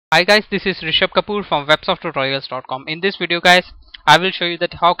Hi guys, this is Rishabh Kapoor from websofttutorials.com. In this video guys, I will show you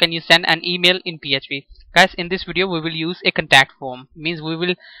that how can you send an email in PHP. Guys, in this video we will use a contact form. Means we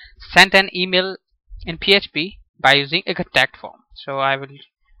will send an email in PHP by using a contact form. So I will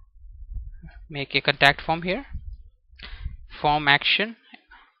make a contact form here. Form action.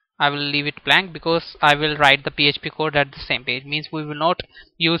 I will leave it blank because I will write the PHP code at the same page. Means we will not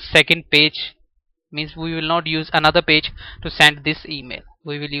use second page. Means we will not use another page to send this email.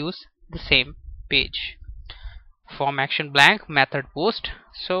 We will use the same page. Form action blank, method post.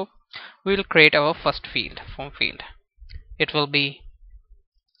 So we will create our first field, form field. It will be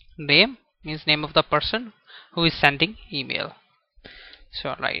name, means name of the person who is sending email.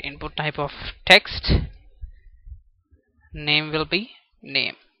 So write input type of text. Name will be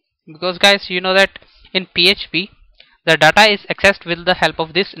name, because guys you know that in PHP the data is accessed with the help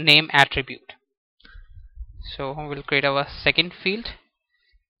of this name attribute. So we'll create our second field,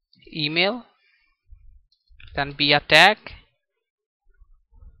 email, then be a tag,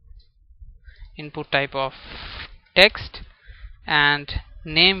 input type of text, and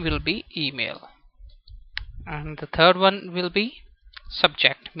name will be email. And the third one will be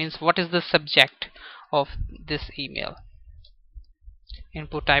subject, means what is the subject of this email.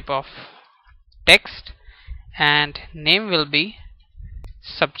 Input type of text and name will be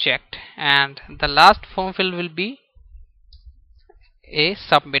subject, and the last form field will be a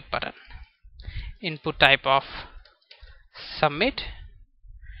submit button. Input type of submit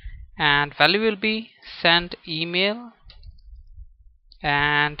and value will be send email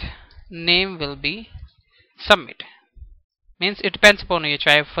and name will be submit. Means it depends upon your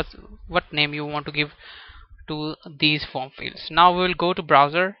choice what name you want to give to these form fields. Now we will go to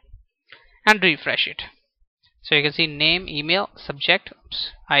browser and refresh it. So you can see name, email, subject.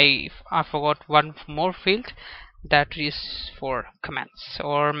 Oops, I forgot one more field, that is for comments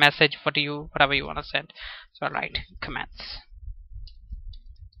or message, whatever you want to send. So I'll write comments,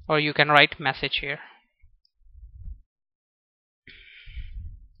 or you can write message here.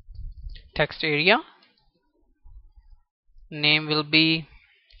 Text area, name will be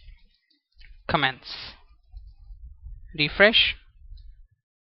comments. Refresh.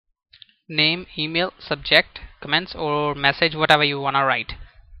 Name, email, subject, comments or message, whatever you want to write.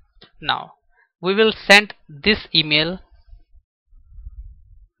 Now we will send this email,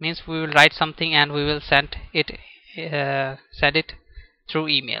 means we will write something and we will send it through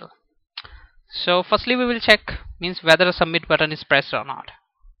email. So firstly we will check, means whether a submit button is pressed or not.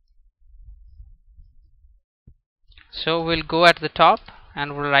 So we'll go at the top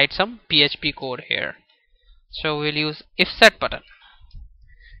and we'll write some PHP code here. So we'll use if set button.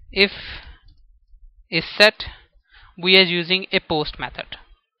 If is set, we are using a post method.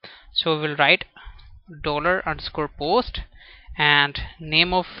 So we'll write $_post and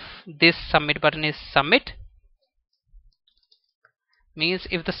name of this submit button is submit. Means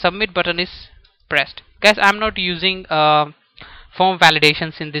if the submit button is pressed. Guys, I'm not using form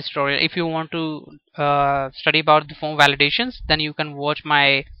validations in this tutorial. If you want to study about the form validations, then you can watch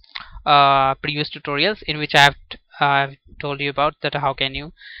my previous tutorials in which I have told you about that how can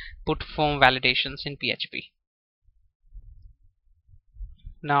you put form validations in PHP.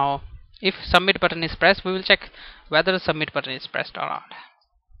 Now if submit button is pressed, we will check whether the submit button is pressed or not.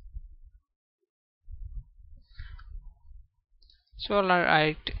 So I'll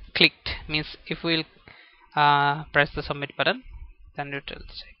write clicked, means if we'll press the submit button, then it will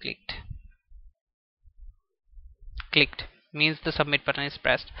say clicked. Clicked means the submit button is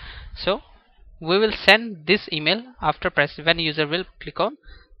pressed. So we will send this email after press, when user will click on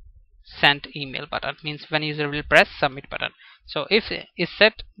send email button, means when user will press submit button. So if is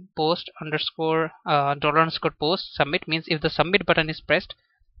set post $_post submit, means if the submit button is pressed.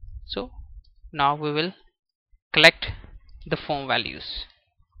 So now we will collect the form values.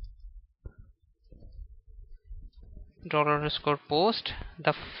 $_post,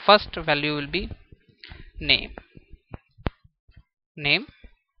 the first value will be name.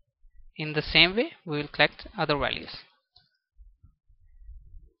 In the same way we will collect other values.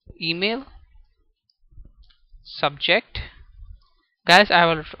 Email, subject. Guys, I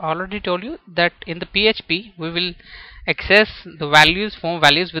have already told you that in the PHP we will access the values, form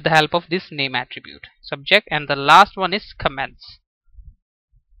values, with the help of this name attribute, subject, and the last one is comments.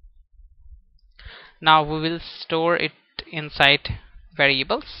 Now we will store it inside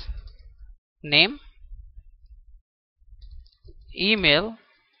variables. Name, email,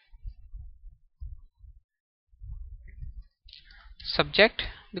 subject,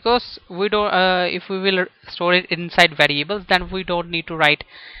 because we don't if we will store it inside variables, then we don't need to write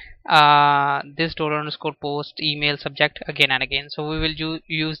this $_post email subject again and again. So we will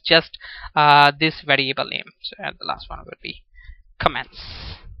use just this variable name. So, and the last one will be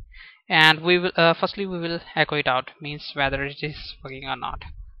comments. And we will firstly we will echo it out, means whether it is working or not.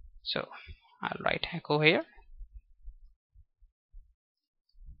 So I'll write echo here.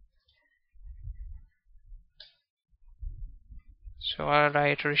 So I'll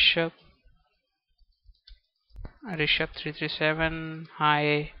write Rishabh337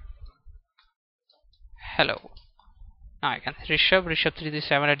 hi hello. Now I can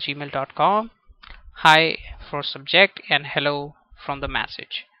Rishabh337 @gmail.com, hi for subject and hello from the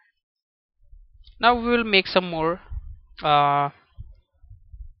message. Now we will make some more.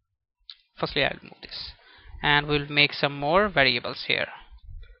 Firstly I'll move this, and we'll make some more variables here.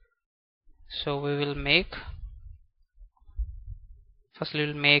 So we will make, firstly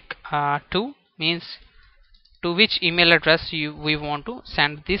we'll make to, means to which email address we want to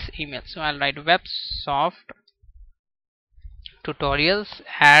send this email. So I'll write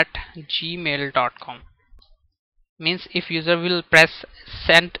websofttutorials@gmail.com, means if user will press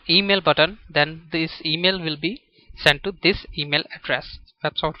send email button, then this email will be sent to this email address,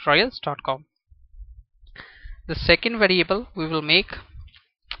 websofttutorials.com. The second variable we will make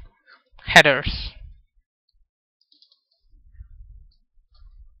headers.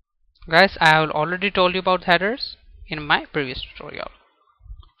 Guys, I have already told you about headers in my previous tutorial.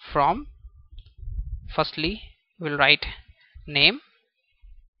 From, firstly we'll write name,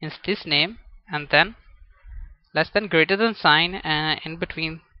 means this name, and then less than greater than sign, and in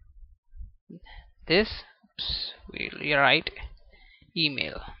between this we'll write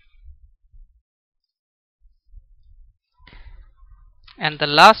email. And the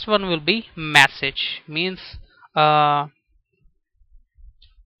last one will be message, means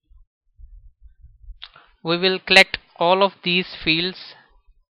we will collect all of these fields.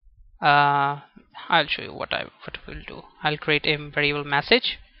 I'll show you what we'll do. I'll create a variable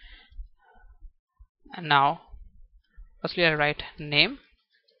message, and now firstly I'll write name.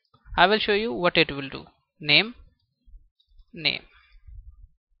 I will show you what it will do. Name.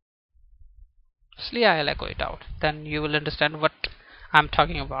 Firstly I'll echo it out, then you will understand what I'm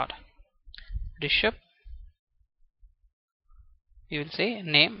talking about. Rishabh, you will say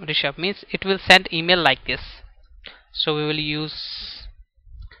name Rishabh, means it will send email like this. So we will use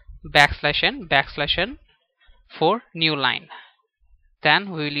 \n for new line. Then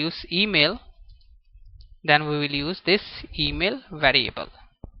we will use email. Then we will use this email variable.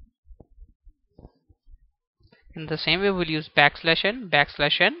 In the same way we'll use \n,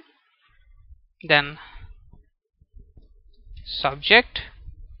 then subject,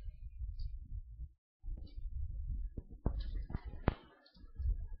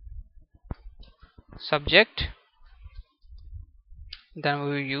 then we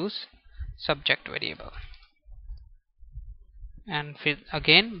will use subject variable, and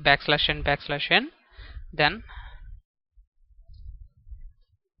again \n, then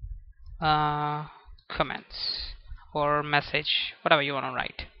comments or message, whatever you want to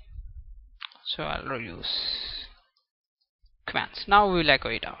write. So I'll use comments. Now we will echo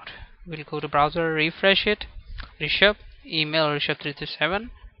it out. We'll go to browser, refresh it. Rishabh, email Rishabh337,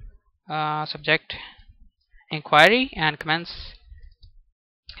 subject inquiry, and comments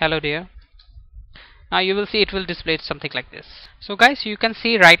hello dear. Now you will see it will display something like this. So guys, you can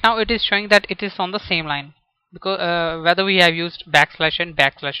see right now it is showing that it is on the same line, because whether we have used \n,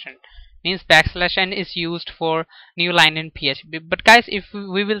 means \n is used for new line in PHP. But guys, if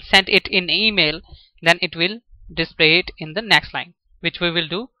we will send it in email, then it will display it in the next line, which we will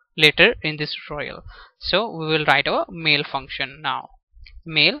do later in this tutorial. So we will write our mail function now.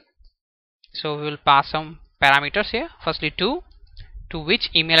 Mail. So we will pass some parameters here. Firstly to which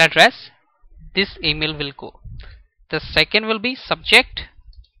email address this email will go. The second will be subject.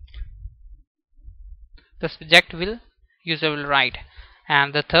 The subject user will write,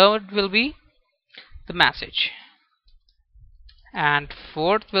 and the third will be the message, and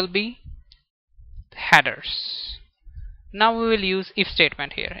fourth will be headers. Now we will use if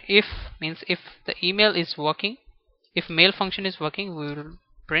statement here. If means if the email is working, if mail function is working, we will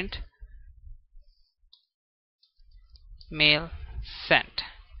print mail sent.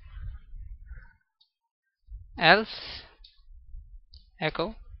 Else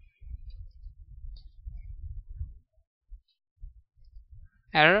echo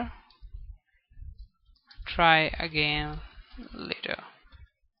error, try again later.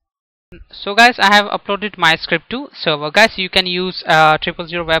 So guys, I have uploaded my script to server. Guys, you can use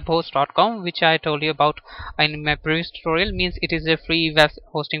 000webhost.com, which I told you about in my previous tutorial. Means it is a free web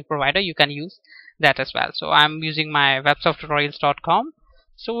hosting provider. You can use that as well. So I'm using my websofttutorials.com.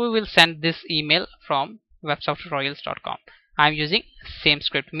 So we will send this email from websofttutorials.com. I'm using same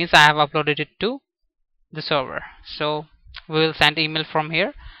script, means I have uploaded it to the server. So we will send email from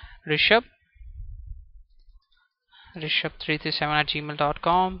here,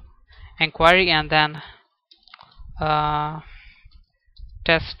 rishabh337@gmail.com, inquiry, and then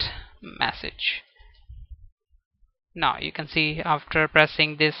test message. Now you can see after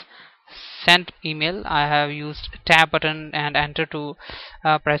pressing this send email, I have used tab button and enter to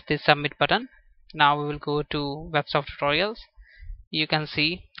press the submit button. Now we will go to Websoft Tutorials. You can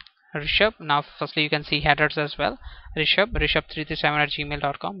see Rishabh. Now firstly you can see headers as well.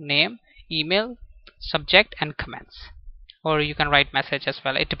 rishabh337@gmail.com, name, email, subject, and comments. Or you can write message as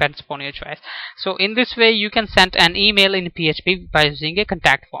well, it depends upon your choice. So in this way you can send an email in PHP by using a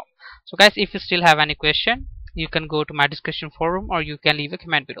contact form. So guys, if you still have any question, you can go to my discussion forum or you can leave a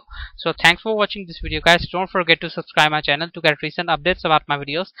comment below. So thanks for watching this video guys. Don't forget to subscribe my channel to get recent updates about my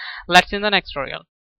videos. Let's see in the next tutorial.